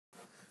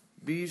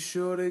Be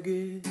sure to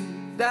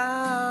get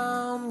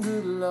down,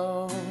 good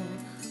Lord,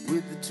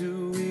 with the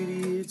two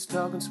idiots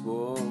talking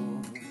sports.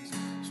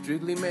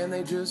 Strictly, man,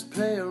 they just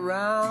play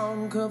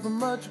around, cover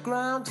much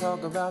ground,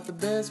 talk about the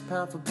best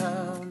pound for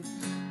pound.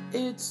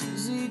 It's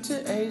Z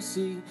to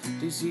AC,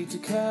 DC to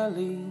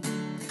Cali.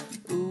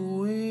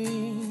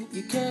 Ooh-wee,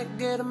 you can't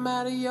get them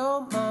out of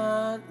your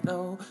mind,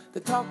 no. They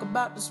talk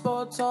about the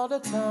sports all the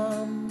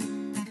time.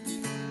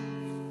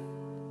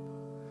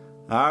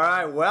 All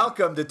right,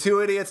 welcome to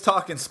Two Idiots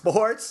Talking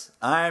Sports.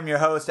 I am your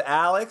host,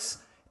 Alex,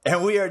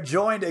 and we are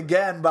joined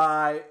again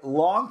by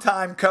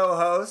longtime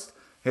co-host,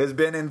 has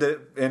been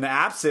in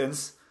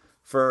absence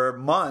for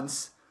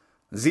months,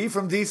 Z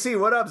from DC.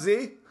 What up,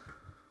 Z?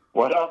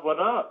 What up, what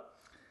up?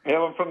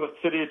 Hailing from the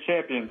City of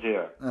Champions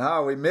here.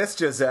 Oh, we missed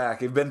you,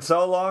 Zach. You've been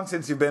so long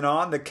since you've been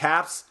on. The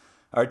Caps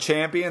are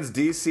champions.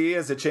 DC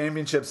is a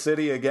championship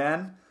city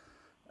again.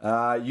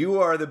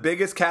 You are the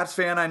biggest Caps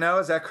fan I know,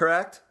 is that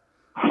correct?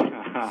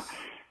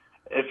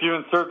 If you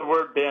insert the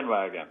word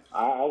bandwagon,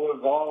 I was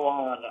all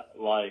on,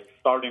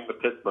 starting the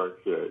Pittsburgh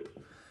series.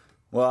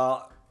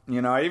 Well,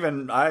 you know,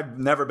 I've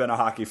never been a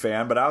hockey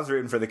fan, but I was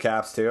rooting for the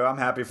Caps too. I'm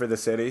happy for the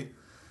city.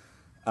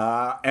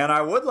 And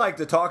I would like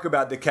to talk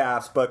about the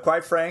Caps, but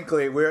quite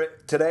frankly,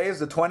 today is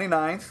the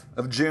 29th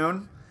of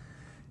June.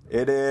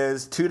 It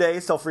is 2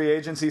 days till free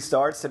agency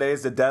starts. Today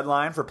is the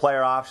deadline for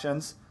player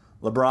options.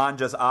 LeBron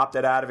just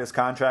opted out of his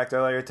contract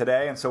earlier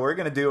today, and so we're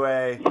going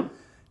to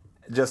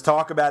just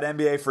talk about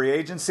NBA free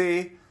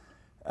agency,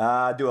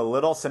 do a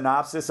little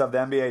synopsis of the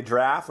NBA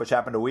draft, which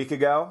happened a week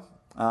ago.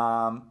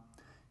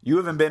 You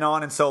haven't been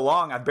on in so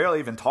long. I've barely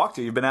even talked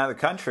to you. You've been out of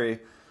the country.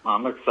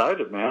 I'm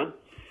excited, man.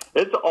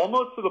 It's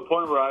almost to the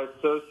point where I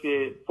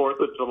associate 4th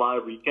of July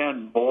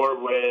weekend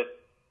more with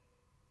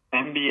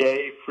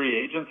NBA free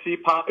agency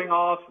popping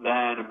off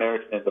than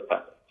American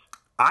independence.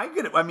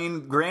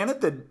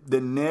 Granted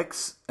the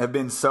Knicks have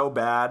been so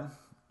bad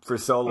for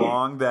so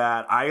long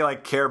that I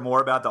care more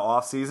about the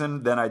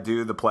offseason than I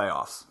do the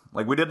playoffs.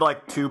 We did 2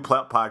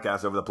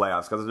 podcasts over the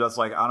playoffs because it's just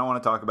I don't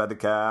want to talk about the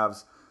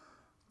Cavs.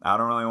 I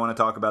don't really want to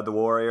talk about the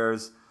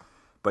Warriors.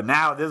 But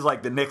now this is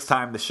the Knicks'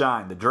 time to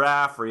shine. The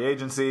draft, free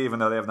agency, even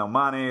though they have no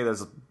money,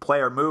 there's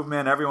player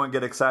movement. Everyone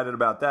get excited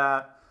about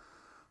that.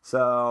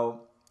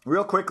 So,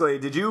 real quickly,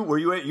 you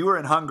were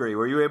in Hungary.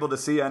 Were you able to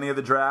see any of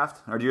the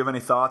draft, or do you have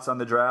any thoughts on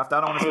the draft? I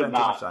don't want to spend too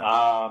much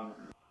time.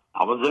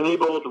 I wasn't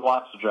able to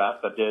watch the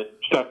draft. I did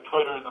check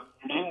Twitter in the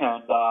morning,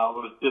 and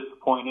was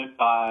disappointed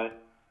by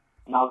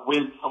my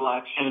win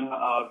selection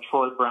of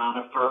Troy Brown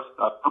at first.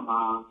 Come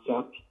on,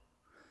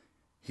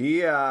 He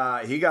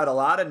got a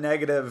lot of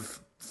negative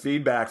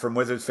feedback from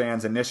Wizards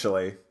fans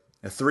initially.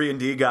 A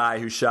 3-and-D guy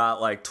who shot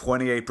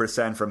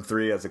 28% from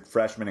three as a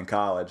freshman in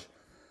college.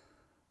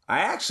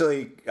 I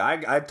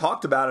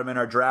talked about him in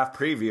our draft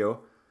preview.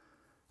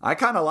 I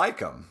kind of like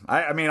him.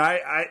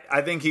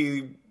 I think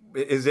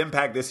his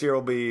impact this year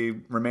will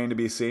remain to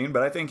be seen,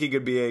 but I think he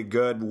could be a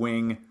good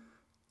wing,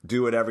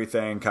 do it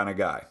everything kind of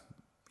guy.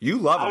 You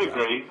love him. I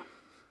agree.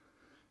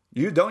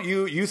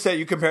 You said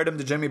you compared him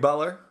to Jimmy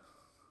Butler?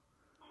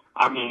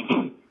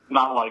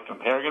 Not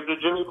comparing him to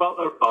Jimmy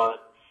Butler,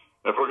 but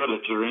if we're going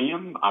to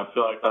dream, I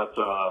feel like that's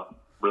a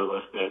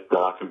realistic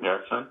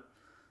comparison.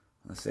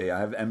 Let's see. I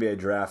have NBA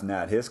Draft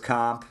Net. His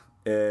comp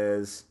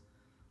is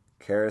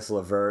Karis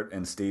LeVert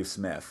and Steve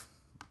Smith,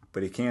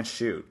 but he can't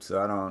shoot,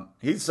 so I don't.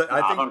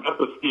 I don't get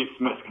the Steve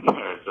Smith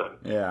comparison.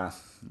 Yeah,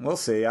 we'll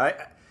see. I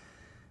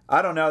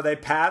don't know.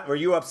 Were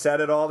you upset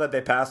at all that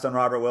they passed on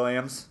Robert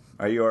Williams?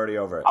 Are you already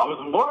over it? I was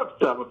more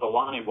upset with the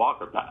Lonnie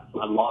Walker pass.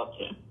 I loved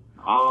him.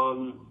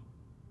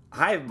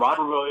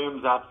 Robert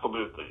Williams,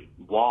 absolutely.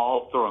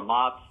 Wall throwing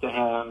lots to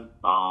him.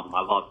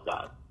 I loved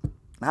that.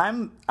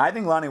 I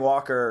think Lonnie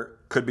Walker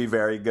could be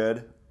very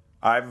good.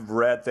 I've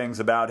read things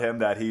about him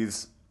that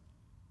he's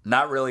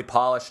not really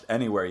polished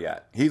anywhere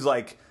yet. He's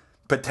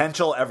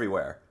potential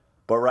everywhere.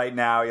 But right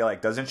now, he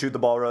doesn't shoot the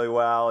ball really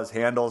well. His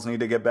handles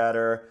need to get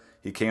better.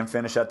 He can't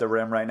finish at the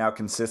rim right now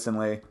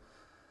consistently.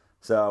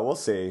 So we'll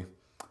see.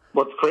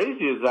 What's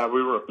crazy is that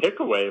we were a pick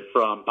away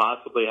from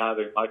possibly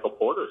having Michael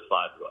Porter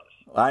slide to us.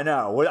 I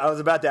know. I was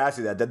about to ask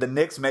you that. Did the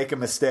Knicks make a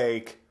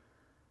mistake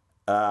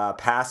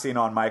passing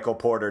on Michael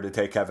Porter to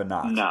take Kevin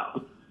Knox?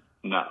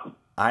 No.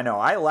 I know.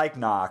 I like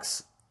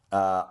Knox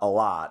a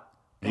lot.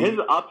 His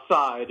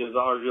upside is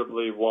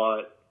arguably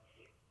what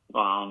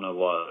I don't know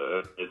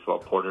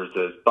what Porter's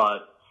is,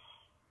 but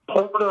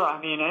Porter,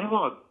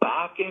 anyone with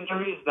back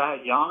injuries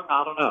that young,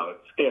 I don't know.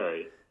 It's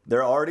scary.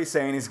 They're already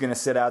saying he's going to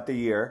sit out the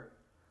year.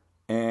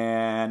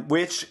 And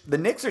which the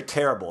Knicks are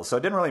terrible, so it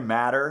didn't really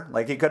matter.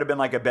 He could have been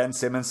like a Ben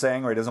Simmons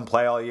thing where he doesn't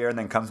play all year and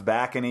then comes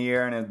back in a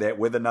year and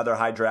with another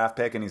high draft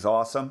pick and he's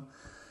awesome.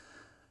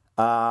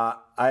 He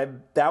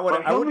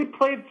only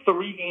played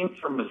 3 games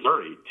for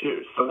Missouri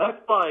too, so that's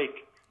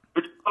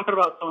you're talking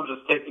about someone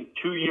just taking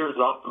 2 years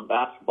off from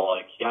basketball.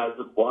 He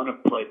hasn't won a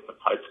place since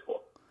high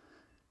school.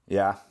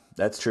 Yeah,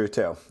 that's true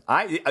too.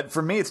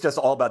 For me, it's just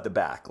all about the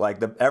back.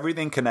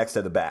 Everything connects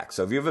to the back.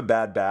 So if you have a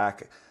bad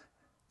back,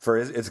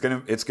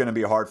 it's gonna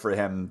be hard for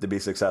him to be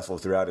successful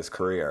throughout his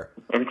career.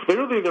 And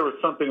clearly there was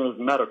something with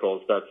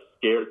medicals that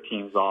scared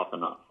teams off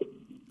enough.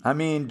 I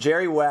mean,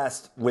 Jerry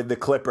West with the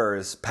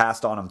Clippers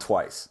passed on him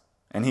twice,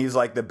 and he's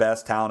like the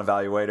best talent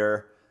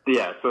evaluator.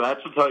 Yeah, so that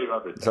should tell you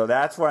everything. So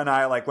that's when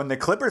when the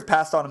Clippers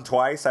passed on him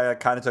twice, I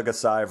kind of took a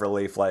sigh of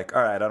relief. Like,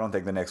 all right, I don't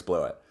think the Knicks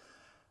blew it.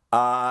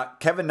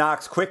 Kevin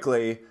Knox,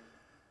 quickly,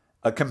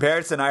 a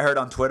comparison I heard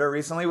on Twitter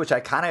recently, which I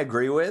kind of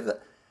agree with.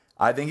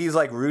 I think he's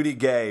like Rudy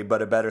Gay,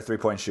 but a better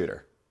three-point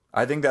shooter.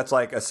 I think that's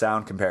like a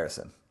sound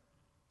comparison.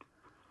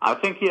 I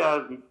think he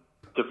has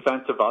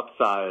defensive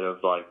upside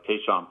of like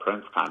Tayshaun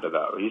Prince kind of,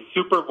 though. He's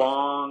super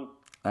long,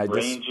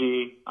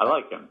 rangy. I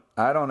like him.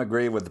 I don't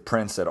agree with the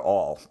Prince at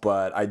all,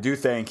 but I do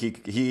think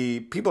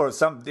people are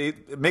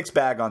mixed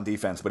bag on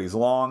defense, but he's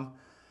long.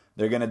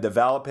 They're going to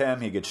develop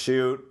him. He could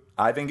shoot.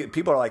 I think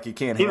people are like, he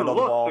can't handle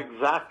the ball. He looks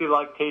exactly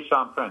like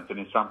Tayshaun Prince, and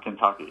he's from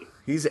Kentucky.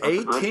 He's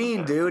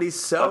 18, dude. He's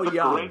so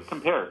young. That's a great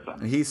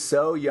comparison. He's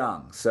so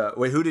young. So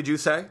wait, who did you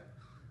say?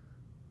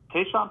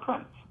 Tayshaun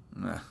Prince.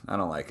 I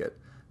don't like it.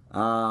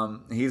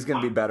 He's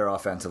going to be better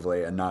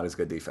offensively and not as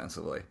good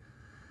defensively.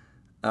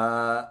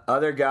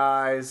 Other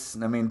guys,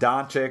 I mean,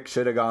 Doncic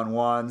should have gone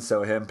 1,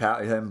 so him,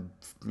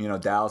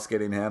 Dallas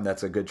getting him,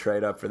 that's a good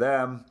trade up for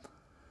them.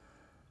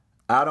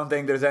 I don't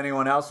think there's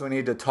anyone else we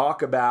need to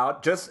talk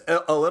about. Just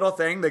a little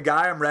thing, the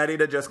guy I'm ready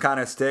to just kind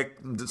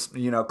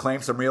of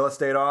claim some real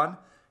estate on,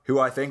 who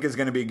I think is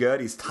going to be good.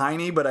 He's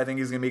tiny, but I think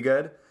he's going to be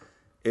good,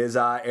 is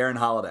Aaron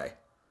Holiday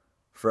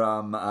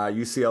from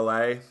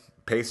UCLA.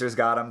 Pacers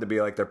got him to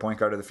be like their point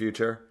guard of the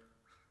future.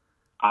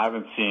 I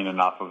haven't seen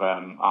enough of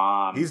him.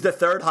 He's the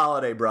third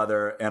Holiday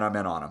brother, and I'm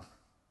in on him.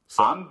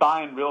 So, I'm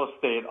buying real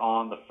estate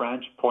on the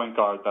French point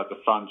guard that the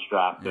Suns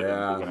drafted in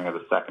the beginning of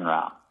the second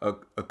round.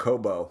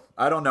 Okobo.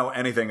 I don't know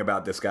anything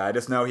about this guy. I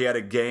just know he had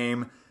a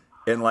game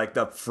in like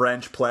the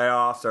French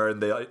playoffs or in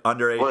the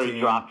under 18. Where he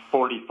dropped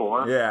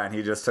 44. Yeah, and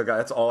he just took.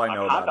 That's all I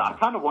know about him. I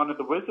kind of wanted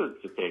the Wizards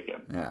to take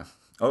him. Yeah.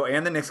 Oh,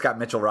 and the Knicks got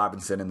Mitchell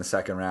Robinson in the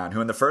second round, who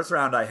in the first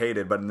round I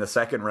hated, but in the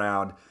second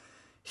round,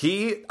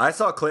 I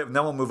saw a clip.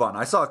 Then we'll move on.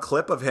 I saw a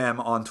clip of him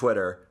on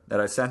Twitter that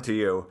I sent to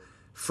you.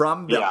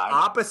 From the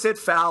opposite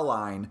foul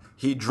line,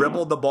 he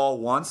dribbled the ball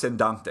once and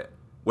dunked it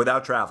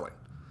without traveling.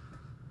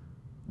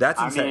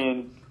 That's insane. I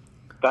mean,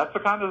 that's the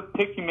kind of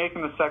pick you make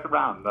in the second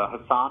round, the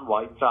Hassan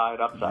Whiteside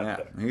upside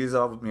pick.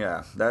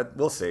 That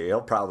we'll see.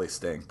 He'll probably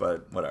stink,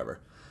 but whatever.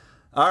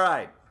 All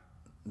right,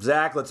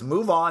 Zach, let's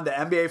move on to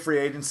NBA free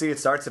agency. It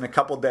starts in a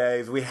couple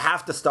days. We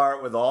have to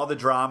start with all the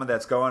drama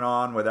that's going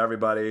on with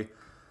everybody.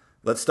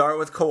 Let's start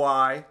with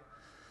Kawhi.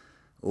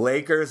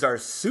 Lakers are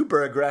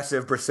super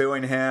aggressive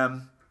pursuing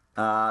him.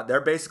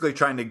 They're basically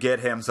trying to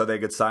get him so they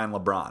could sign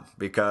LeBron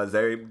because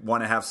they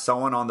want to have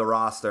someone on the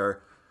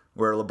roster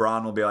where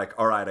LeBron will be like,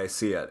 all right, I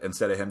see it,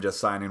 instead of him just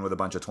signing with a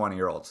bunch of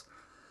 20-year-olds.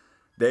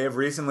 They have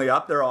recently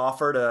upped their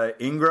offer to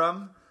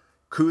Ingram,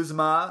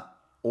 Kuzma,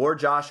 or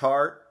Josh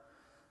Hart,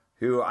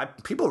 who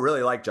people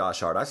really like Josh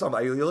Hart. I saw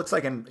him, he looks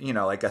like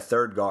like a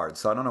third guard,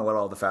 so I don't know what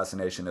all the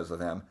fascination is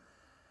with him.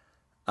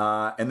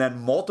 And then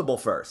multiple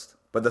first,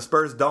 but the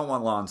Spurs don't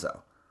want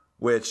Lonzo,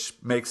 which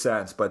makes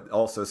sense, but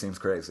also seems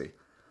crazy.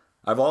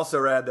 I've also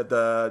read that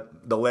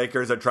the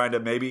Lakers are trying to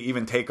maybe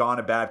even take on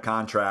a bad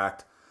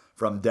contract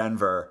from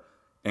Denver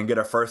and get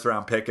a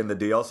first-round pick in the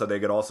deal so they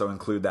could also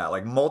include that.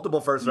 Like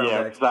multiple first-round picks.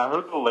 Yeah, because I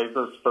heard the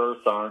Lakers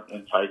first aren't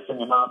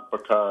enticing enough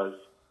because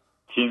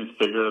teams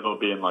figure it'll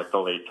be in like the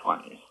late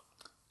 20s.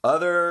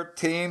 Other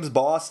teams,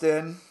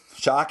 Boston,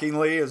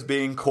 shockingly, is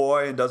being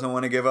coy and doesn't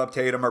want to give up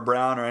Tatum or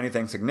Brown or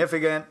anything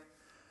significant.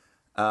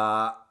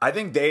 I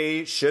think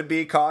they should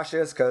be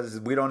cautious because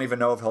we don't even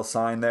know if he'll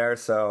sign there.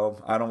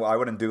 So I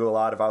wouldn't do a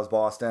lot if I was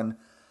Boston.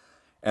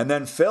 And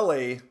then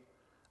Philly,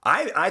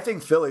 I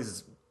think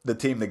Philly's the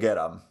team to get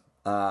him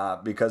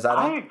because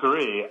I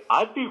agree.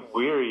 I'd be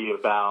weary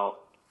about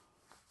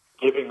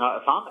giving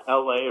up. If I'm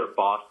LA or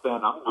Boston,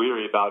 I'm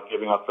weary about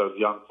giving up those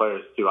young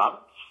players too. I'm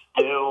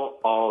still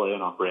all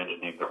in on Brandon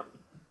Ingram.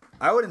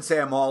 I wouldn't say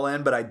I'm all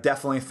in, but I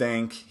definitely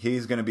think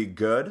he's going to be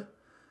good.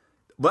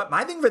 But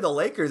my thing for the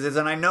Lakers is,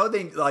 and I know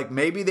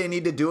maybe they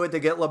need to do it to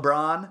get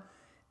LeBron.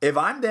 If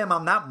I'm them,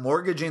 I'm not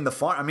mortgaging the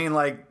farm. I mean,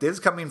 this is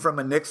coming from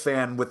a Knicks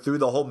fan through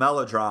the whole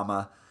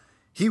melodrama.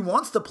 He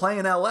wants to play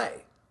in LA.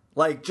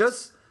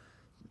 Just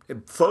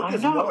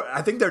focus more.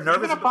 I think they're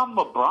nervous. Even if I'm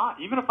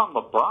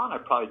LeBron, I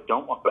probably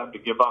don't want them to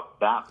give up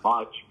that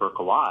much for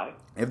Kawhi.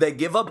 If they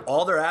give up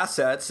all their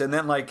assets and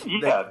then then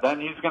he's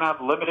going to have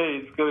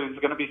limited. He's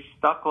going to be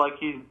stuck like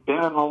he's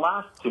been in the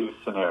last two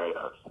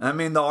scenarios. I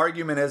mean, the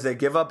argument is they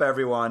give up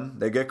everyone,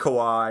 they get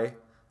Kawhi,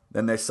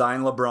 then they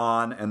sign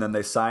LeBron, and then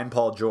they sign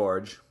Paul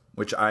George,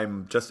 which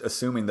I'm just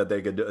assuming that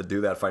they could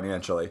do that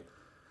financially.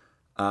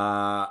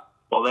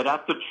 Well, they'd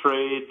have to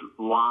trade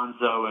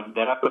Lonzo, and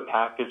they'd have to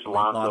package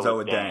Lonzo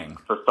with Deng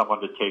for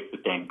someone to take the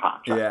Deng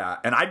contract. Yeah,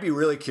 and I'd be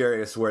really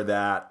curious where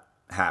that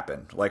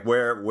happened,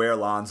 where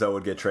Lonzo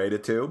would get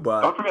traded to.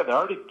 But don't forget, they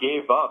already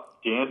gave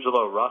up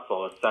D'Angelo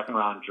Russell, a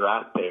second-round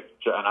draft pick,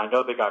 and I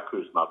know they got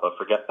Kuzma, but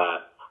forget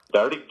that. They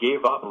already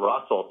gave up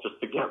Russell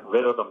just to get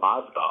rid of the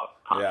Mozgov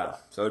contract. Yeah,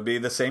 so it'd be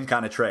the same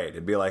kind of trade.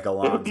 It'd be like They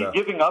would Alonso. be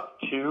giving up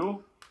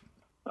two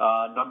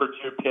number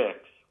 2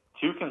 picks,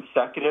 2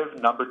 consecutive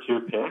number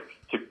 2 picks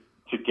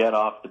to get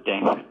off the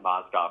dangling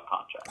Mozgov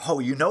contract. Oh,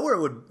 you know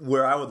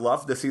where I would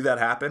love to see that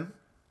happen?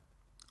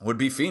 Would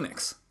be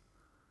Phoenix.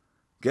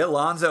 Get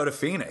Lonzo to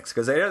Phoenix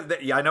because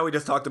I know we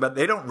just talked about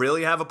they don't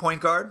really have a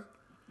point guard,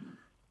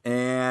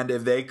 and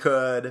if they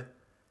could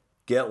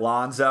get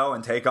Lonzo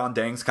and take on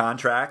Deng's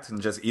contract and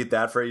just eat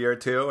that for a year or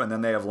two, and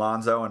then they have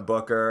Lonzo and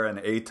Booker and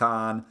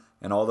Ayton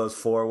and all those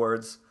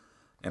forwards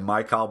and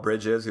Mikal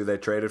Bridges who they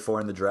traded for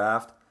in the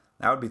draft,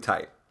 that would be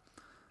tight.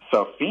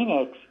 So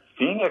Phoenix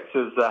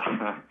is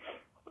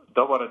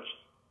don't want to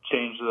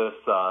change this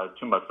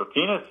too much, but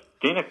Phoenix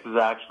is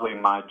actually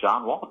my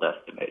John Wall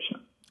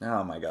destination.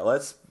 Oh my God,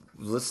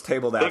 let's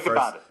table that Think first.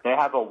 about it. They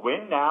have a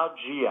win now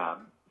GM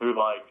who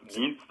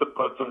needs to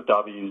put some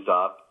W's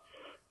up.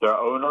 Their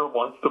owner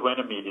wants to win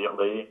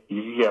immediately.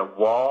 You get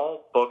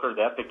Wall, Booker.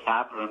 They have the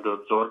cap room to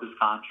absorb his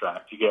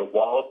contract. You get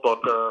Wall,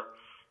 Booker,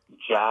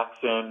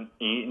 Jackson,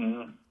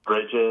 Eaton,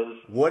 Bridges.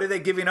 What are they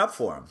giving up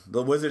for him?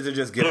 The Wizards are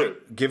just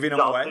giving them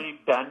away? Dudley,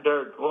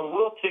 Bender. Well,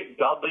 we'll take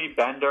Dudley,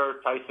 Bender,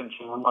 Tyson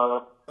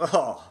Chandler.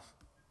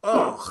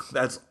 Oh,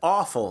 that's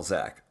awful,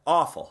 Zach.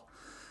 Awful.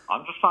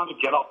 I'm just trying to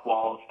get off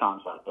Wall's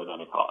contract at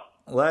any cost.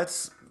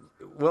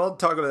 We'll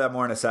talk about that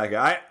more in a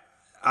second.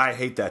 I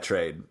hate that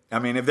trade. I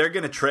mean, if they're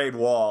going to trade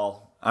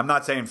Wall, I'm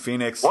not saying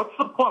Phoenix. What's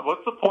the point?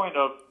 What's the point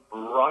of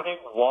running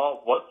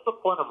Wall? What's the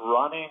point of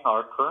running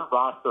our current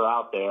roster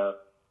out there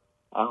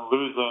and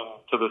losing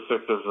to the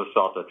Sixers or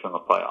Celtics in the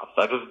playoffs?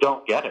 I just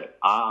don't get it.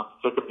 I'm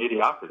sick of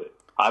mediocrity.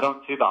 I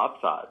don't see the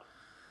upside.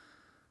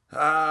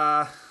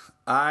 I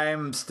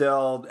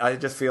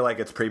just feel like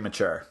it's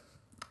premature.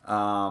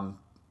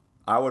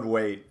 I would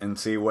wait and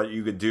see what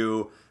you could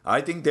do.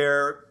 I think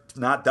they're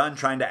not done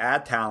trying to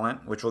add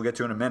talent, which we'll get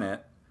to in a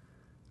minute,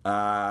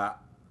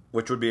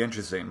 which would be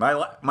interesting. My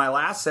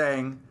last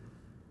saying,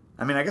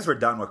 I mean, I guess we're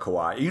done with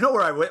Kawhi. You know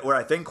where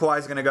I think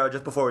Kawhi's going to go,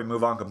 just before we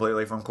move on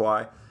completely from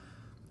Kawhi?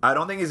 I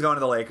don't think he's going to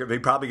the Lakers. He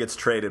probably gets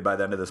traded by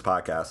the end of this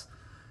podcast.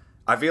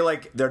 I feel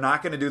like they're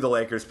not going to do the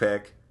Lakers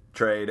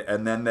trade,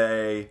 and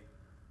then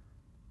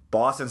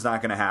Boston's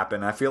not going to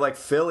happen. I feel like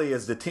Philly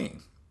is the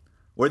team.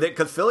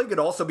 Because Philly could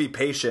also be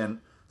patient,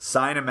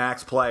 sign a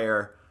max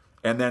player,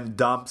 and then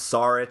dump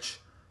Saric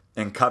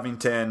and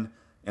Covington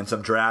and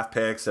some draft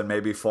picks and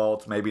maybe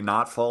Fultz, maybe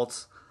not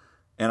Fultz.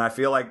 And I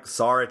feel like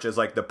Saric is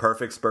like the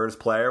perfect Spurs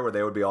player where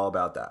they would be all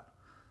about that.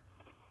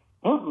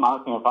 Here's my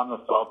thing. If I'm the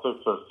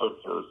Celtics or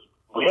Sixers,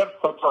 we have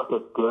such a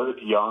good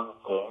young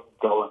thing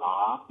going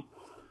on.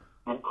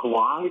 And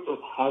Kawhi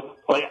just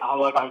hasn't played.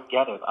 I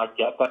get it. I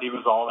get that he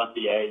was all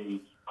NBA.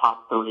 He's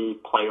top 3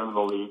 player in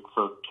the league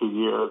for 2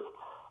 years.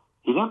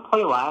 He didn't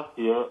play last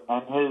year,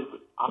 and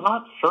I'm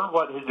not sure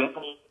what his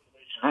injury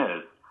situation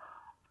is.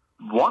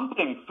 One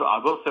thing I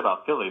will say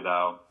about Philly,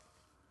 though,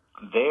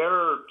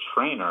 their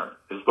trainer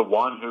is the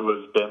one who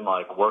has been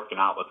working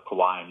out with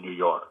Kawhi in New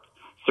York.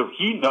 So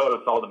he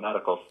knows all the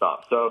medical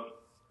stuff. So if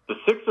the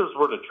Sixers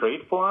were to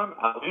trade for him,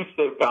 at least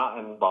they've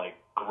gotten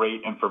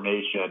great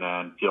information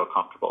and feel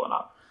comfortable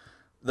enough.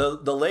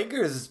 The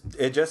Lakers,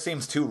 it just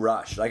seems too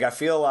rushed. I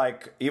feel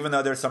like even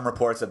though there's some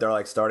reports that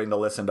they're starting to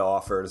listen to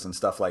offers and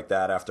stuff like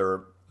that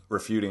after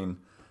refuting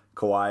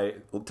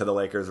Kawhi to the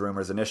Lakers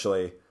rumors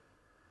initially,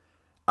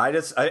 I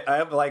if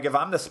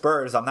I'm the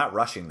Spurs, I'm not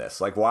rushing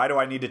this. Why do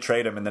I need to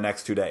trade him in the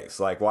next 2 days?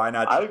 Why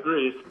not? I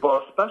agree.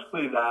 Well,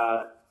 especially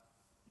that.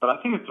 But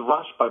I think it's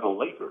rushed by the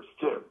Lakers,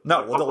 too.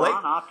 No, well,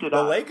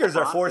 the Lakers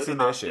are forcing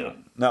the issue.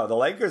 No, the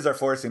Lakers are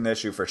forcing the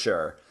issue for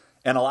sure.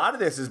 And a lot of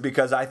this is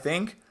because I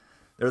think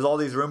there's all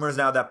these rumors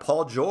now that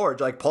Paul George,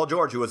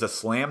 who was a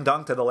slam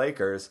dunk to the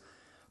Lakers,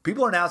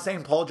 people are now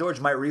saying Paul George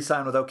might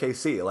re-sign with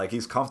OKC.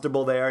 He's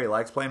comfortable there. He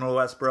likes playing with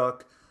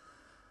Westbrook.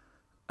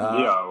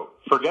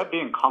 Forget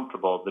being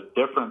comfortable. The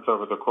difference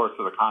over the course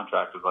of the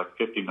contract is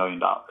 $50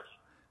 million.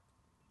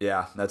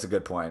 Yeah, that's a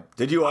good point.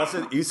 Did you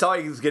you saw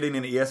he was getting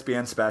an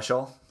ESPN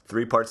special,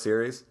 3-part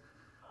series?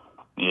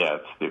 Yeah,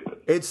 it's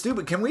stupid. It's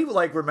stupid. Can we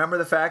remember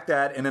the fact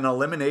that in an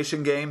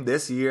elimination game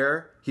this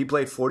year, he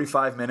played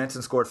 45 minutes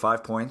and scored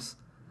 5 points?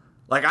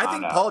 I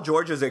think Paul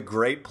George is a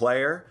great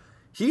player.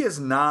 He does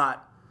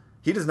not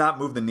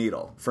move the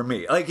needle for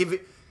me.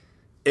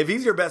 If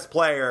he's your best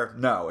player,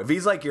 no. If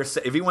he's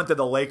if he went to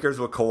the Lakers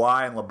with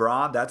Kawhi and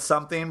LeBron, that's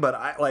something.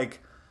 But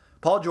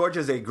Paul George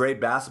is a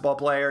great basketball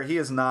player. He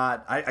is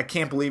not. I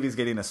can't believe he's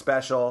getting a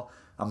special.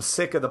 I'm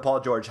sick of the Paul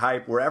George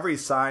hype. Wherever he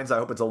signs, I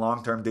hope it's a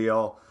long-term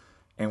deal,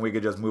 and we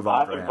could just move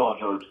on. I think Paul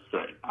George is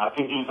great. I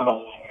think he's an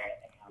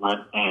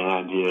elite,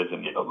 and he is a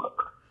needle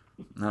mover.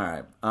 All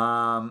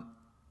right.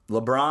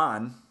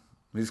 LeBron,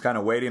 he's kind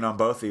of waiting on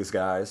both these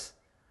guys.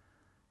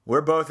 We're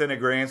both in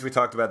agreement. We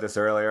talked about this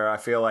earlier. I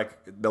feel like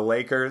the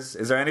Lakers,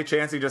 is there any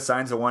chance he just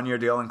signs a 1-year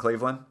deal in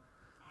Cleveland?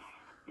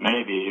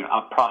 Maybe.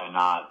 Probably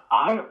not.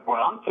 What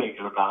I'm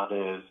thinking about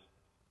is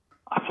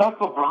I feel like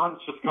LeBron's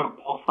just going to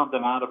pull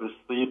something out of his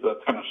sleeve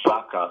that's going to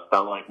shock us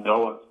that no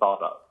one's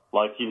thought of.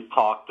 He's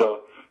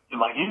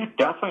like, he's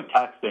definitely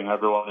texting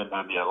everyone in the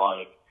NBA.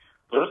 Like,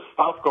 there's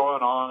stuff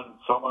going on,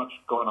 so much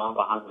going on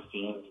behind the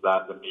scenes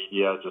that the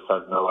media just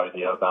has no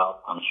idea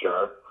about, I'm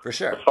sure. For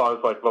sure. As far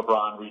as, like,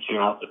 LeBron reaching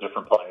out to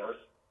different players.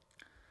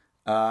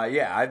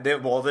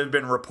 There've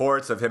been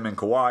reports of him and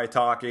Kawhi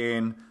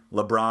talking,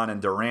 LeBron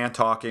and Durant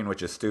talking,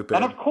 which is stupid.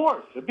 And, of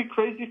course, it'd be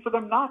crazy for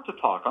them not to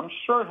talk. I'm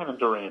sure him and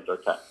Durant are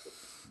texting,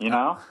 you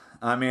know?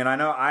 I mean, I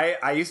know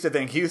I used to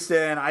think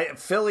Houston,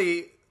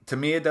 Philly, to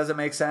me, it doesn't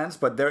make sense,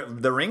 but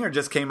the Ringer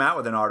just came out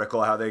with an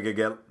article how they could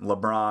get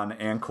LeBron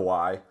and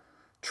Kawhi.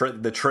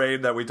 The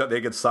trade that we thought they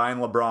could sign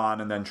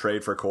LeBron and then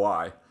trade for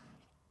Kawhi.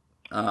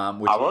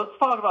 Let's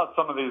talk about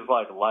some of these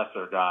like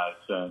lesser guys.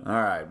 All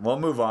right, we'll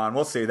move on.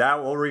 We'll see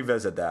that. We'll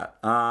revisit that.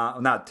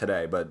 Not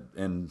today, but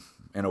in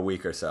a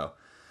week or so.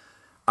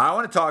 I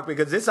want to talk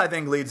because this I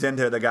think leads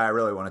into the guy I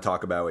really want to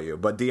talk about with you.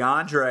 But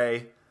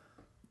DeAndre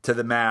to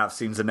the Mavs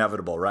seems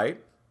inevitable,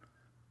 right?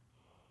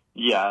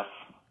 Yes.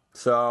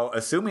 So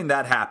assuming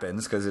that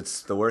happens, because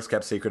it's the worst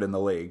kept secret in the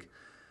league.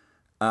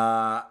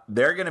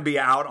 They're going to be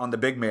out on the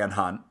big man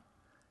hunt.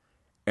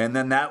 And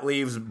then that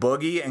leaves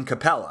Boogie and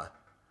Capella,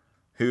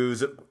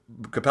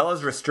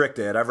 Capella's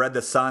restricted. I've read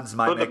the Suns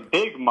might make... For the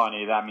big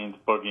money, that means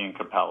Boogie and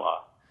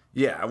Capella.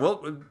 Yeah,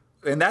 well,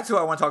 and that's who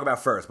I want to talk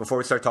about first before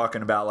we start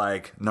talking about,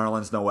 like,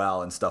 Nerlens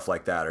Noel and stuff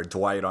like that, or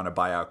Dwight on a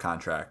buyout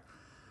contract.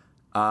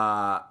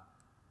 Boogie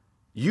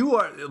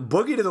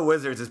to the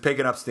Wizards is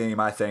picking up steam,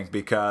 I think,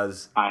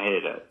 because... I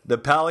hate it. The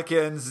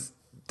Pelicans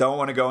don't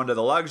want to go into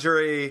the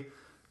luxury.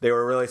 They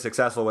were really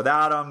successful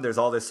without him. There's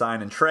all this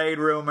sign and trade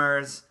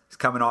rumors. He's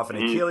coming off an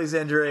Achilles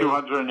injury.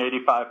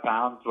 285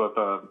 pounds with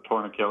a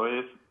torn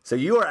Achilles. So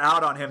you are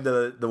out on him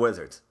to the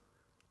Wizards?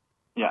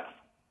 Yes.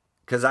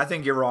 Because I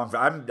think you're wrong.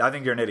 I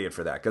think you're an idiot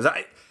for that. Because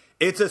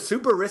it's a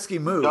super risky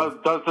move. Does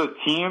a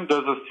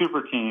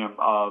super team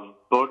of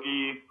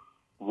Boogie,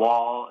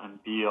 Wall,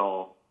 and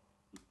Beal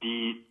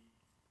beat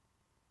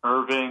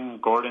Irving,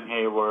 Gordon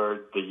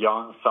Hayward, the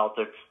young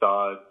Celtics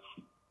studs?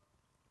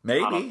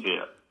 Maybe. I don't see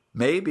it.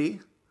 Maybe.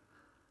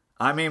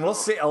 I mean, we'll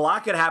see. A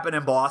lot could happen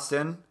in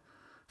Boston.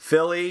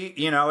 Philly,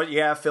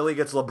 Philly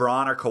gets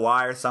LeBron or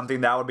Kawhi or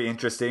something. That would be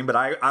interesting. But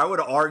I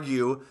would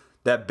argue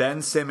that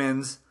Ben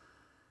Simmons,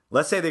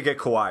 let's say they get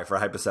Kawhi for a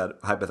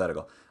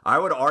hypothetical. I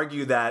would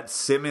argue that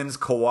Simmons,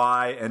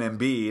 Kawhi, and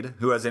Embiid,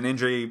 who has an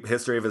injury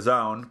history of his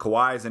own,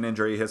 Kawhi has an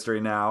injury history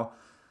now.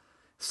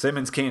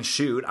 Simmons can't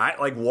shoot.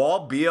 Like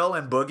Wall, Beal,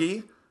 and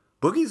Boogie.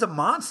 Boogie's a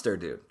monster,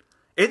 dude.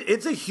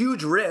 It's a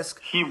huge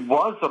risk. He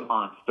was a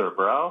monster,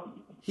 bro.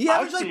 He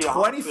averaged like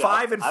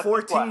 25 and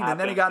 14, and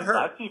then he got hurt.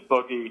 I see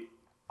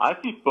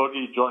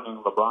Boogie joining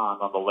LeBron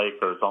on the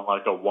Lakers on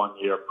like a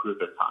 1-year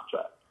prove-it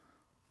contract.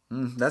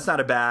 That's not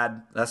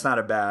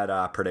a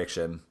bad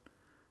prediction.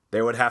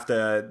 They would have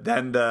to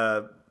then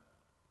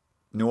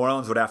New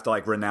Orleans would have to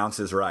like renounce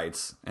his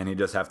rights, and he'd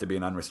just have to be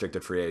an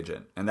unrestricted free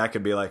agent, and that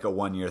could be like a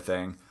 1-year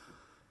thing.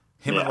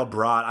 And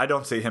LeBron, I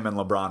don't see him and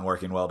LeBron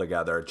working well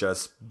together.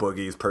 Just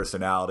Boogie's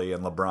personality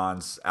and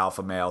LeBron's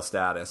alpha male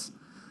status.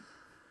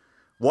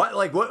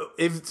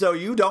 So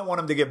you don't want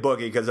him to get Boogie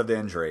because of the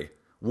injury.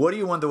 What do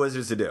you want the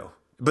Wizards to do?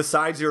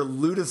 Besides your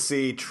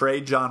lunacy,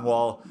 trade John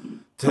Wall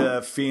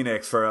to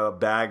Phoenix for a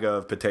bag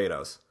of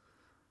potatoes.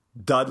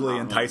 Dudley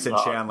and Tyson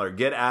Chandler,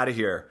 get out of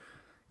here.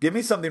 Give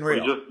me something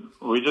real.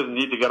 We just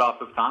need to get off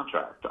his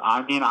contract.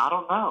 I mean, I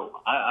don't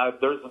know.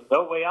 There's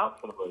no way out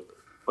for the Wizards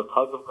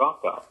because of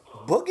Bronco.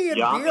 Boogie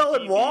and Beal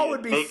and Wall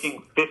would be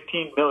making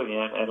 $15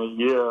 million in a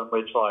year in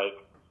which, like,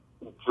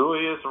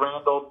 Julius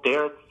Randle,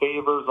 Derek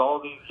Favors,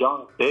 all these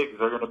young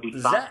bigs are going to be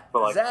signed for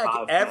like Zach,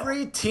 $5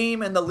 every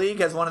team in the league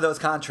has one of those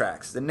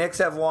contracts. The Knicks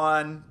have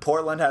one.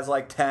 Portland has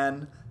like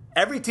 10.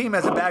 Every team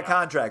has a bad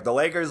contract. The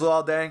Lakers,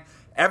 all dang.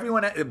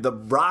 Everyone, the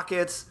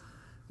Rockets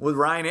with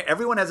Ryan,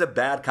 everyone has a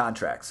bad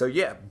contract. So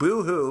yeah,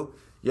 boo-hoo.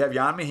 You have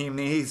Jan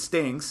Mahimni. He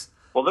stinks.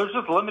 Well, there's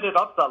just limited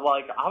upside.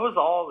 Like, I was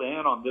all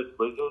in on this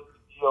Wizards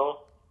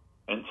deal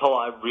until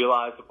I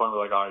realized the point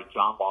where, like, all right,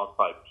 John Wall's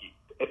probably peaked.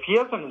 If he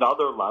has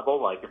another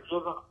level, like if he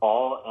has an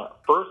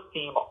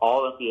first-team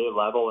All-NBA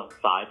level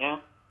inside him,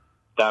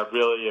 that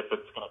really, if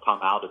it's going to come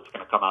out, it's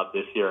going to come out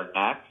this year and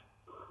next.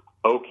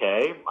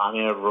 Okay, I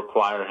mean, it would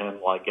require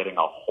him like getting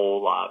a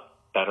whole lot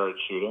better at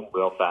shooting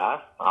real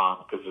fast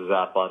because his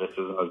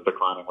athleticism is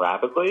declining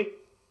rapidly.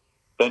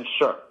 Then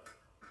sure,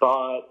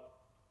 but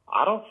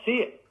I don't see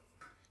it.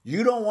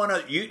 You don't want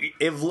to.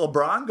 If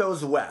LeBron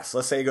goes west,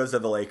 let's say he goes to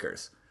the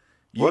Lakers.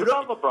 What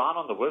about LeBron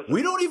on the Wizards?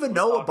 We don't even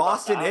know what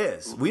Boston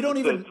is. We don't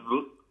even.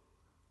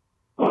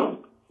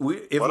 What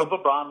if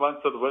LeBron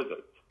went to the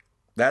Wizards?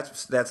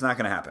 That's not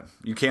going to happen.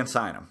 You can't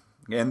sign him,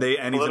 and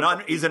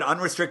he's an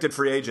unrestricted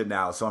free agent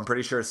now. So I'm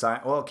pretty sure.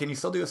 Well, can you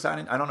still do a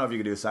sign? I don't know if you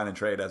can do a sign and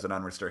trade as an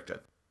unrestricted.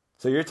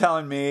 So you're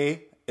telling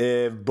me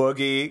if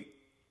Boogie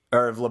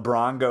or if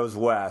LeBron goes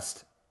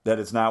west, that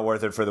it's not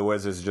worth it for the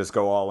Wizards to just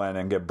go all in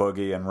and get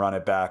Boogie and run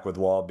it back with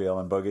Wall, Beal,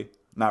 and Boogie?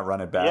 Not run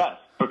it back. Yes.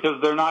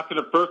 Because they're not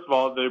going to, first of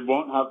all, they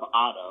won't have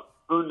Otto.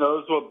 Who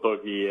knows what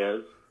Boogie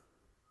is?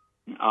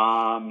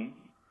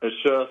 It's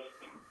just,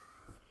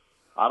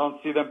 I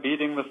don't see them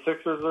beating the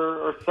Sixers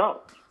or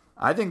Celtics.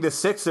 I think the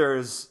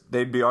Sixers,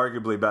 they'd be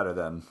arguably better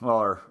than,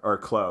 well, or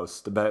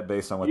close,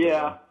 based on what they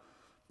do.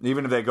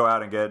 Even if they go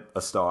out and get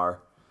a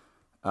star.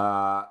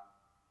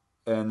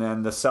 And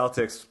then the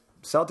Celtics,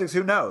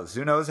 who knows?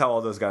 Who knows how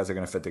all those guys are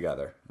going to fit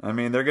together? I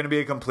mean, they're going to be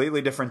a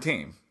completely different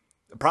team.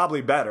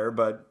 Probably better,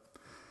 but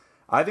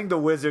I think the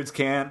Wizards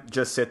can't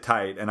just sit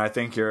tight. And I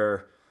think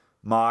your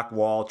mock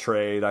Wall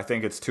trade, I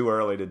think it's too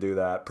early to do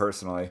that,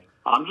 personally.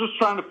 I'm just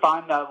trying to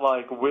find that,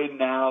 like, win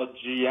now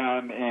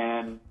GM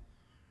in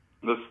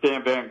the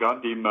Stan Van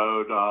Gundy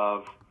mode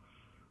of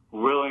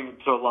willing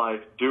to,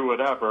 like, do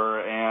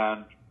whatever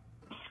and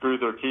screw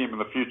their team in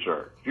the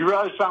future. If you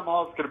realize John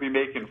Wall is going to be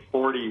making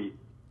 $40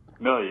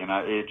 million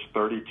at age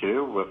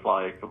 32 with,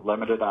 like,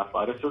 limited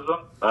athleticism,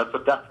 that's a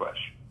death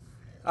wish.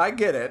 I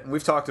get it.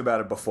 We've talked about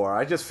it before.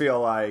 I just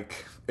feel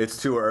like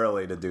it's too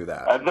early to do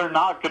that. And they're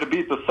not going to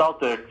beat the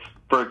Celtics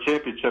for a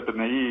championship in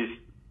the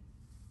East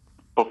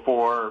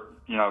before,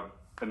 you know,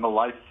 in the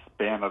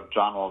lifespan of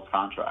John Wall's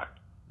contract.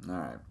 All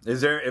right.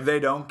 If they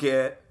don't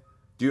get,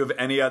 do you have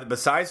any other,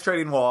 besides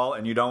trading Wall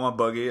and you don't want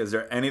Boogie, is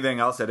there anything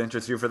else that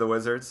interests you for the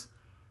Wizards?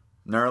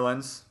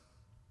 Nerlens?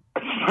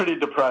 It's a pretty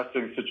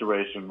depressing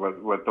situation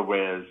with the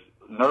Wiz.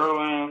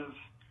 Nerlens,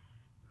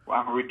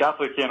 I mean, we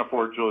definitely can't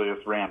afford Julius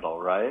Randle,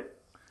 right?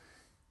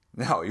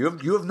 No, you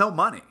have no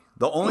money.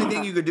 The only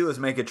thing you could do is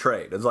make a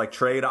trade. It's like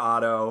trade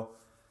Otto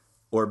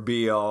or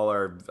Beal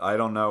or I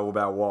don't know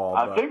about Wall.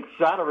 I think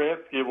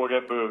Satoransky will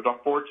get moved,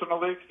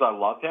 unfortunately, because I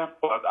love him.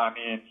 But, I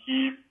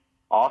mean,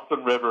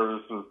 Austin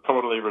Rivers is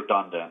totally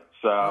redundant.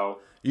 So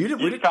we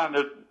didn't even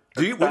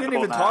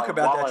talk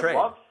about that trade. I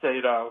love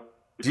Sato.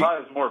 He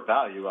probably has more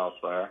value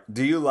elsewhere.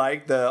 Do you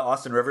like the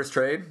Austin Rivers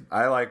trade?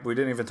 We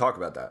didn't even talk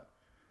about that.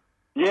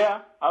 Yeah,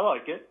 I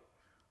like it.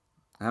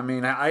 I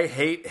mean, I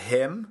hate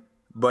him,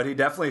 but he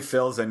definitely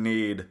fills a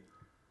need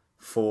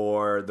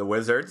for the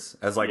Wizards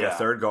as a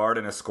third guard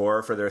and a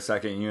scorer for their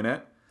second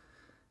unit.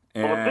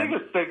 And well, the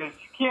biggest thing is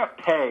you can't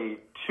pay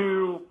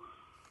two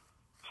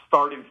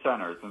starting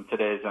centers in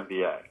today's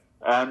NBA.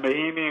 And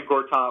Mahinmi and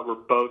Gortat were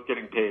both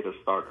getting paid as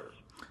starters.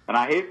 And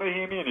I hate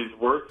Mahinmi, and he's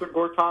worse than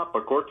Gortat,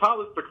 but Gortat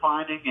was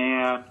declining,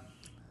 and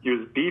he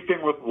was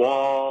beefing with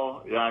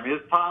Wall. Yeah, I mean,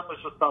 his time was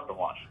just up in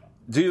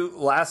Washington.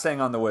 Last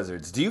thing on the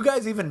Wizards, do you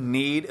guys even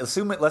need, let's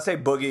say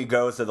Boogie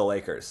goes to the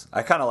Lakers.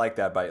 I kind of like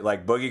that,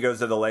 like Boogie goes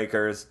to the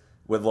Lakers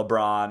with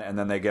LeBron, and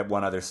then they get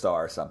one other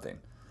star or something.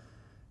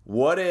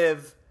 What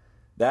if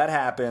that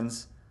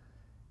happens?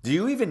 Do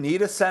you even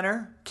need a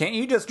center? Can't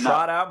you just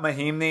trot out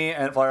Mahinmi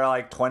and for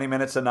like 20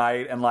 minutes a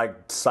night and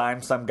like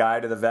sign some guy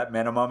to the vet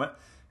minimum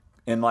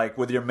and like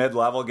with your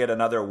mid-level get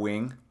another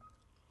wing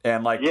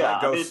and like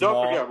go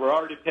small? Don't forget, we're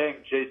already paying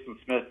Jason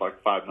Smith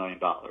like $5 million.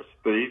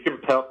 But he can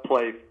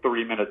play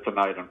 3 minutes a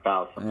night and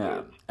foul some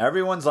dudes.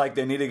 Everyone's like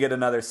they need to get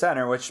another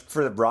center, which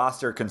for the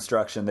roster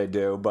construction they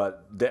do,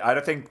 but I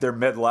don't think their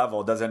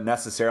mid-level doesn't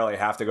necessarily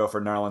have to go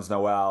for Nerlens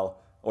Noel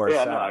or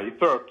center. You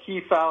throw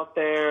Keith out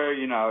there,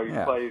 you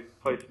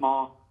play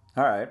small.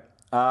 All right.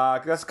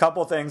 Just a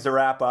couple things to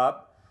wrap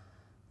up.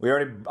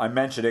 I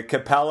mentioned it.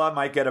 Capella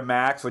might get a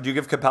max. Would you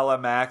give Capella a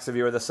max if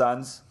you were the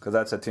Suns? Because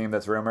that's a team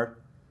that's rumored.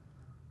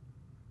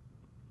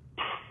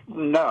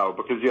 No,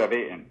 because you have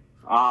Ayton.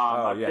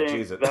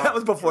 Jesus. That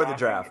was before the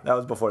draft.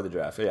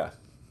 Yeah.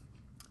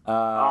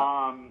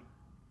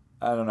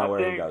 I don't know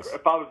where he goes.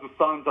 If I was the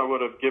Suns, I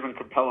would have given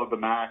Capella the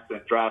max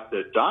and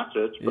drafted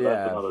Doncic, but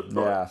that's another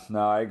story. Yeah,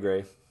 no, I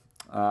agree.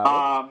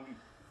 I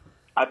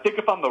think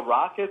if I'm the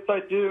Rockets, I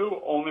do,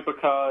 only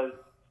because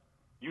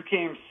you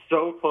came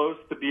so close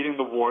to beating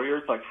the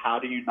Warriors. Like, how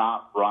do you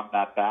not run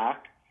that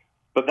back?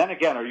 But then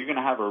again, are you going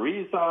to have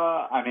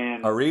Ariza? I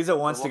mean, Ariza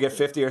wants to get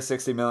 $50 or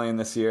 $60 million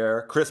this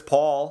year. Chris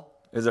Paul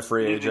is a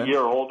free agent. He's a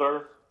year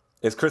older.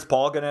 Is Chris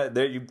Paul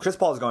Chris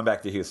Paul is going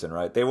back to Houston,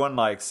 right? They won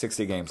like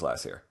 60 games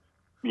last year.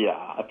 Yeah,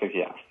 I think he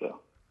has to.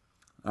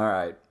 All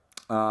right.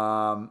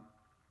 And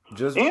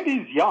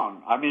he's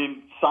young. I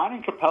mean,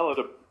 signing Capella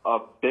to a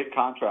big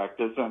contract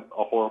isn't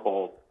a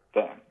horrible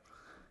thing.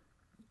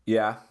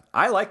 Yeah.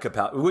 I like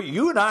Capella.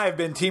 You and I have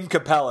been Team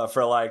Capella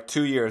for like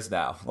 2 years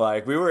now.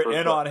 Like we were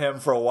on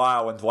him for a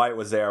while when Dwight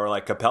was there. We're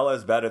like, Capella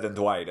is better than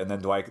Dwight, and then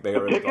Dwight.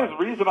 The biggest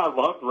reason I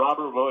loved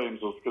Robert Williams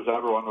was because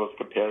everyone was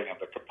comparing him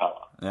to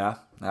Capella. Yeah,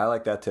 I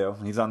like that too.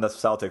 He's on the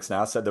Celtics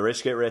now. Said the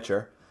rich get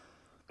richer.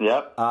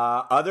 Yep.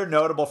 Other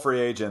notable free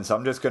agents.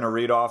 I'm just going to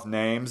read off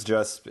names.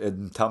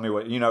 And tell me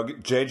what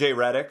JJ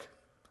Redick.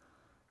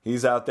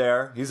 He's out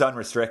there. He's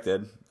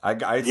unrestricted. I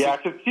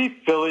could see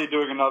Philly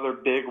doing another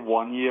big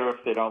 1 year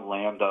if they don't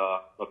land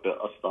a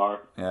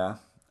star. Yeah.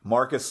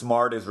 Marcus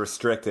Smart is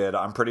restricted.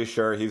 I'm pretty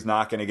sure he's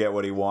not going to get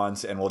what he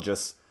wants and will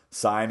just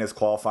sign his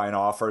qualifying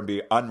offer and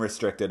be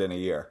unrestricted in a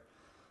year.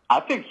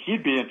 I think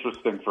he'd be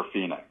interesting for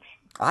Phoenix.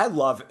 I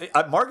love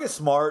Marcus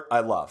Smart.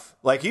 I love.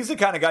 Like, he's the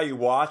kind of guy you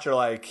watch or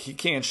like, he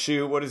can't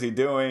shoot. What is he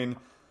doing?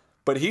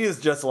 But he is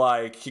just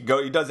like, he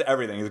does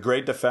everything. He's a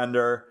great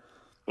defender.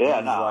 Yeah,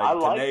 I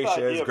like tenacious,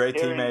 the idea of great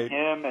teammate.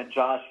 Him and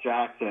Josh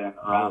Jackson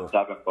around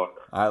Devin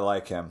Booker. I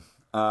like him.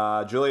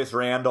 Julius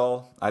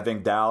Randle, I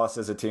think Dallas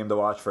is a team to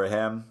watch for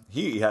him.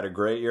 He had a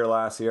great year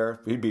last year.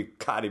 He'd be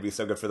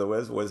so good for the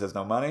Wiz. Wiz has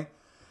no money.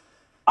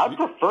 I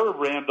prefer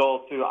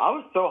Randle to. I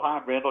was so high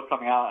on Randle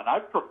coming out, and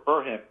I'd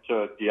prefer him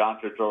to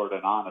DeAndre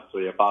Jordan,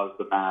 honestly, if I was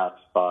the Mavs,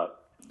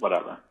 but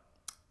whatever.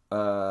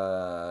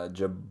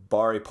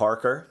 Jabari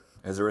Parker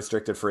is a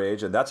restricted free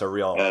agent. That's a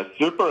real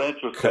super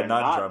interesting.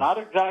 conundrum. Not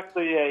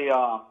exactly a.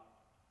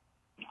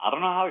 I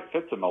don't know how he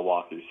fits in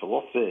Milwaukee, so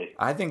we'll see.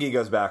 I think he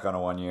goes back on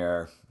a 1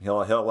 year.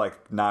 He'll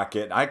like not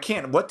get. I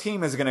can't. What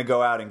team is going to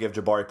go out and give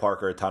Jabari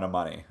Parker a ton of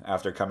money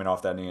after coming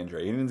off that knee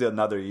injury? He needs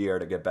another year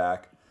to get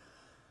back.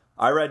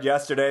 I read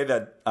yesterday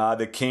that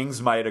the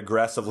Kings might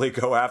aggressively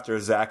go after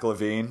Zach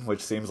LaVine,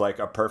 which seems like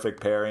a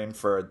perfect pairing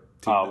for a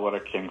team. Oh, what a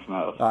Kings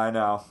move! I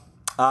know.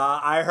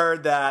 I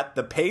heard that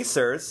the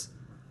Pacers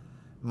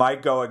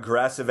might go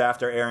aggressive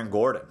after Aaron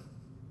Gordon,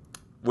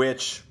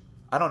 which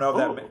I don't know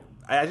if that.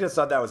 I just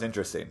thought that was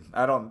interesting.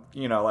 I don't,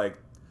 I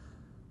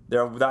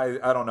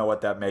don't know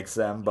what that makes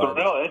them, but it's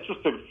a real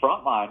interesting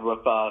front line with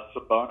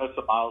Sabonis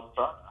and Miles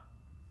Turner.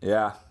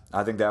 Yeah,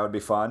 I think that would be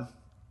fun.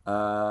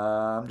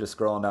 I'm just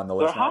scrolling down the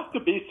list. There has to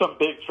be some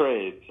big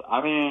trades.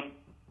 I mean,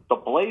 the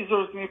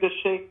Blazers need to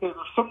shake. There's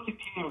so many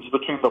teams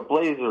between the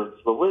Blazers,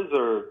 the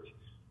Wizards,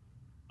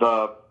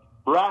 the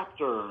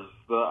Raptors.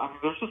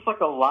 There's just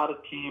like a lot of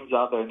teams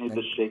out there that need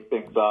to shake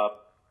things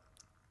up.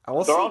 There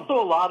are also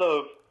a lot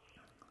of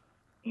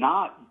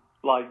not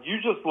like you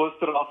just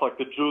listed off like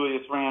the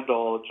Julius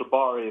Randle,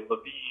 Jabari,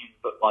 LaVine,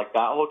 but like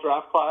that whole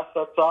draft class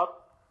sets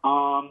up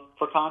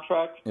for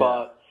contracts. Yeah.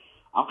 But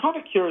I'm kind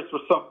of curious for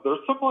there's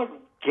some like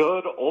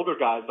good older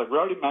guys. Like we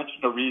already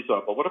mentioned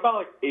Ariza, but what about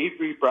like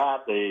Avery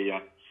Bradley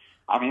and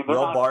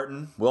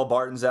Barton? Will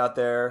Barton's out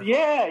there.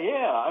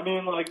 Yeah. I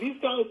mean, like these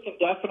guys can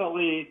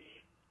definitely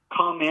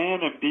come in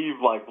and be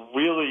like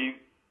really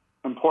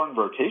important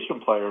rotation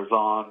players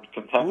on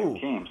contending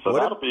teams. So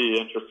that'll be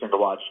interesting to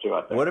watch too,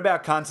 I think. What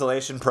about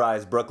consolation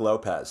prize Brooke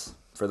Lopez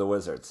for the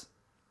Wizards?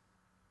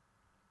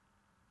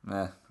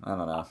 I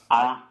don't know.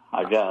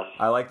 I guess.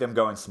 I like them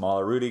going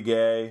smaller. Rudy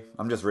Gay.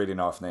 I'm just reading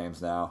off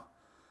names now.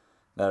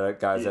 He's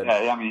in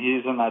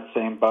that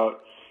same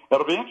boat.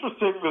 It'll be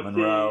interesting to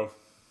see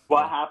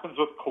what happens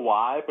with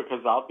Kawhi,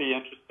 because I'll be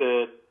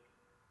interested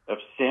if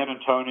San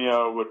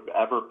Antonio would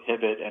ever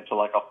pivot into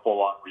like a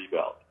full-on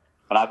rebuild.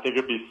 And I think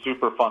it'd be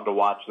super fun to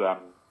watch them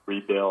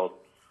rebuild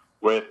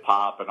with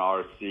Pop and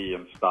RC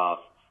and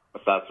stuff,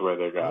 if that's the way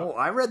they go. Oh,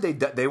 I read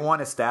they want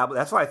to establish.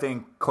 That's why I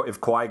think if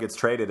Kawhi gets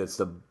traded, it's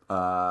the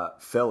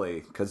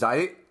Philly. Because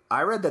I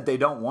read that they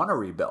don't want to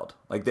rebuild.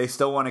 Like, they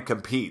still want to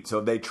compete. So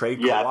if they trade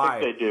Kawhi, I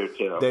think they do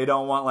too. They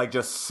don't want like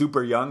just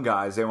super young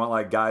guys. They want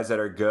like guys that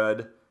are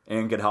good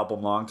and can help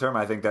them long term.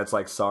 I think that's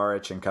like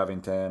Saric and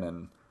Covington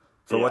and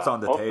for what's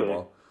on the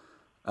table.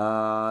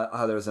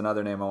 There's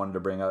another name I wanted to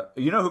bring up.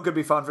 You know who could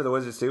be fun for the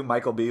Wizards too?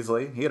 Michael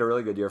Beasley. He had a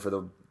really good year for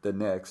the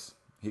Knicks.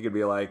 He could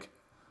be like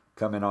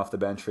coming off the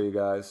bench for you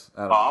guys.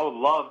 I would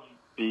love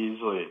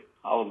Beasley.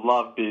 I would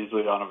love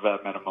Beasley on a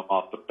vet minimum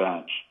off the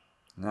bench.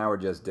 Now we're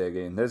just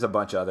digging. There's a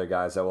bunch of other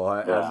guys that will,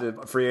 as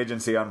the free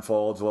agency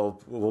unfolds,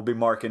 we'll be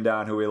marking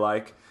down who we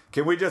like.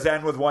 Can we just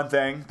end with one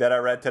thing that I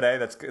read today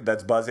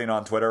that's buzzing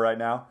on Twitter right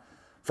now?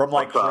 From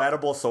like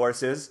credible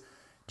sources,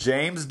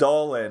 James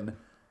Dolan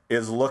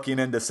is looking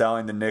into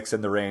selling the Knicks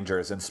and the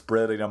Rangers and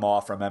splitting them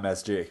off from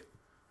MSG.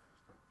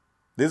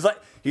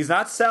 He's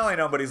not selling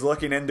them, but he's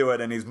looking into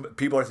it, and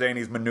people are saying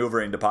he's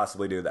maneuvering to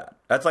possibly do that.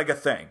 That's like a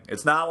thing.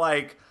 It's not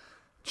like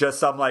just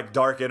some like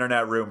dark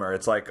internet rumor.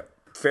 It's like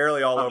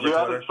fairly all over Twitter.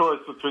 If you had a choice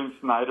between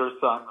Snyder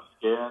selling the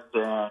Skins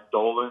and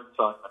Dolan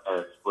selling the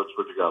Knicks, which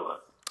would you go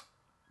with?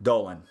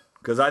 Dolan.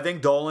 Because I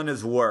think Dolan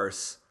is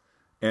worse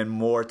and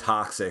more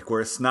toxic,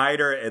 where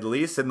Snyder, at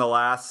least in the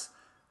last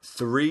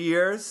 3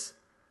 years,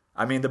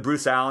 I mean, the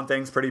Bruce Allen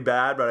thing's pretty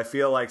bad, but I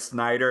feel like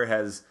Snyder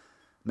has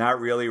not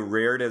really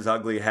reared his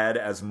ugly head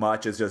as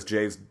much as just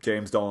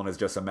James Dolan is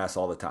just a mess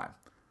all the time.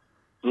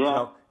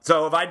 Yeah.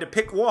 So if I had to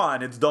pick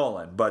one, it's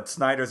Dolan, but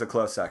Snyder's a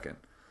close second.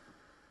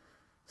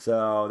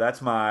 So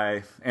that's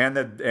and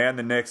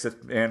the Knicks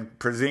and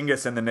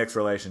Porzingis and the Knicks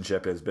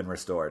relationship has been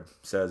restored,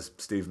 says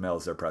Steve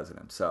Mills, their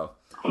president. So.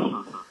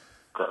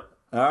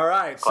 All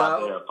right,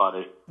 so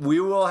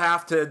we will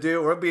have to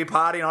we'll be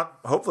potting on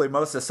hopefully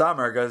most of the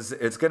summer because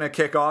it's going to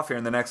kick off here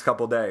in the next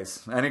couple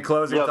days. Any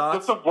closing thoughts?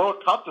 Get some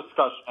World Cup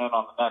discussion in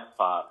on the next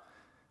pod.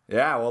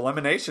 Yeah, well,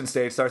 elimination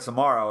stage starts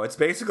tomorrow. It's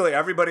basically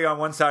everybody on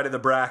one side of the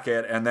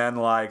bracket and then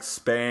like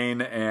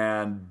Spain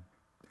and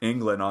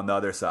England on the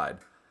other side.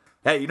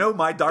 Hey, you know who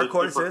my dark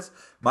horse is?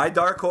 My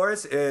dark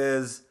horse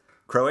is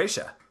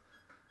Croatia.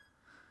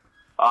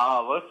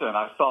 Listen,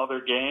 I saw their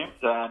games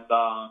and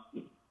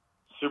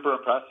super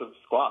impressive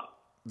squad.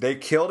 They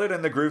killed it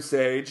in the group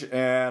stage,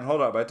 and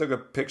hold up, I took a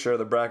picture of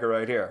the bracket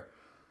right here.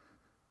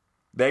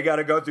 They got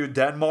to go through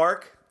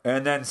Denmark,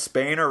 and then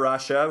Spain or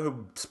Russia,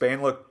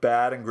 Spain looked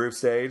bad in group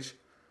stage.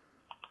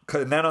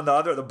 And then on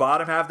the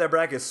bottom half of that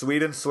bracket is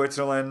Sweden,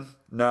 Switzerland.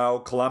 No,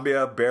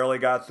 Colombia barely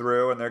got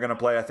through, and they're going to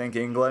play, I think,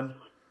 England.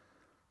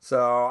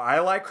 So I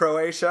like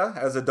Croatia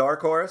as a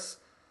dark horse.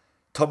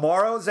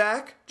 tomorrow,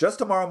 Zach, just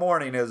tomorrow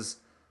morning is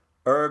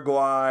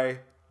Uruguay.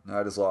 No,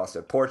 I just lost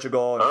it.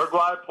 Portugal.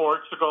 Uruguay,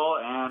 Portugal,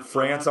 and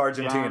France,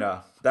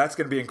 Argentina. That's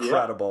going to be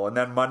incredible. Yeah. And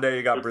then Monday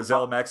you got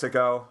Brazil,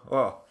 Mexico.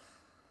 Oh,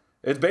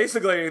 it's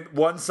basically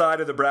one side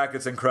of the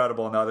bracket's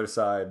incredible, and the other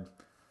side,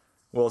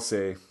 we'll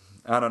see.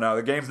 I don't know.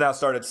 The games now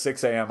start at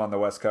 6 a.m. on the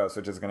West Coast,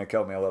 which is going to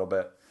kill me a little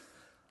bit.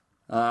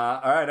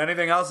 All right.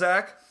 Anything else,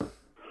 Zach?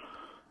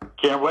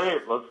 Can't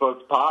wait. Let's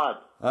pod.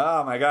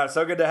 Oh, my God.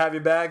 So good to have you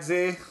back,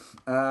 Z.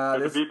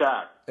 Good to be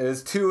back. It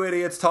is Two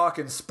Idiots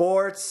Talking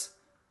Sports.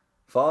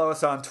 Follow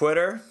us on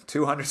Twitter,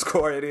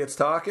 2_idiots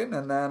talking,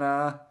 and then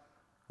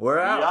we're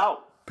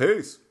out.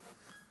 Peace.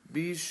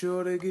 Be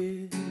sure to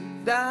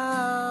get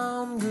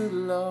down, good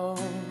Lord,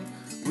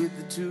 with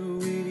the Two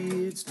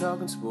Idiots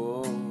Talking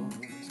Sports.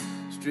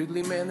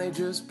 Strictly, man, they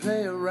just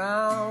play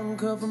around,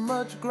 cover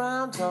much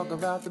ground, talk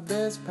about the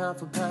best pound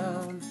for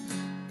pound.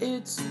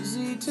 It's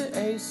Z to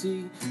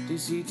AC,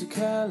 DC to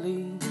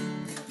Cali.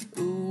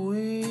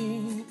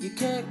 Ooh-wee, you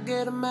can't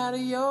get them out of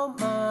your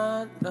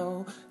mind,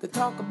 no. They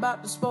talk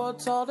about the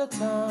sports all the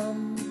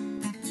time.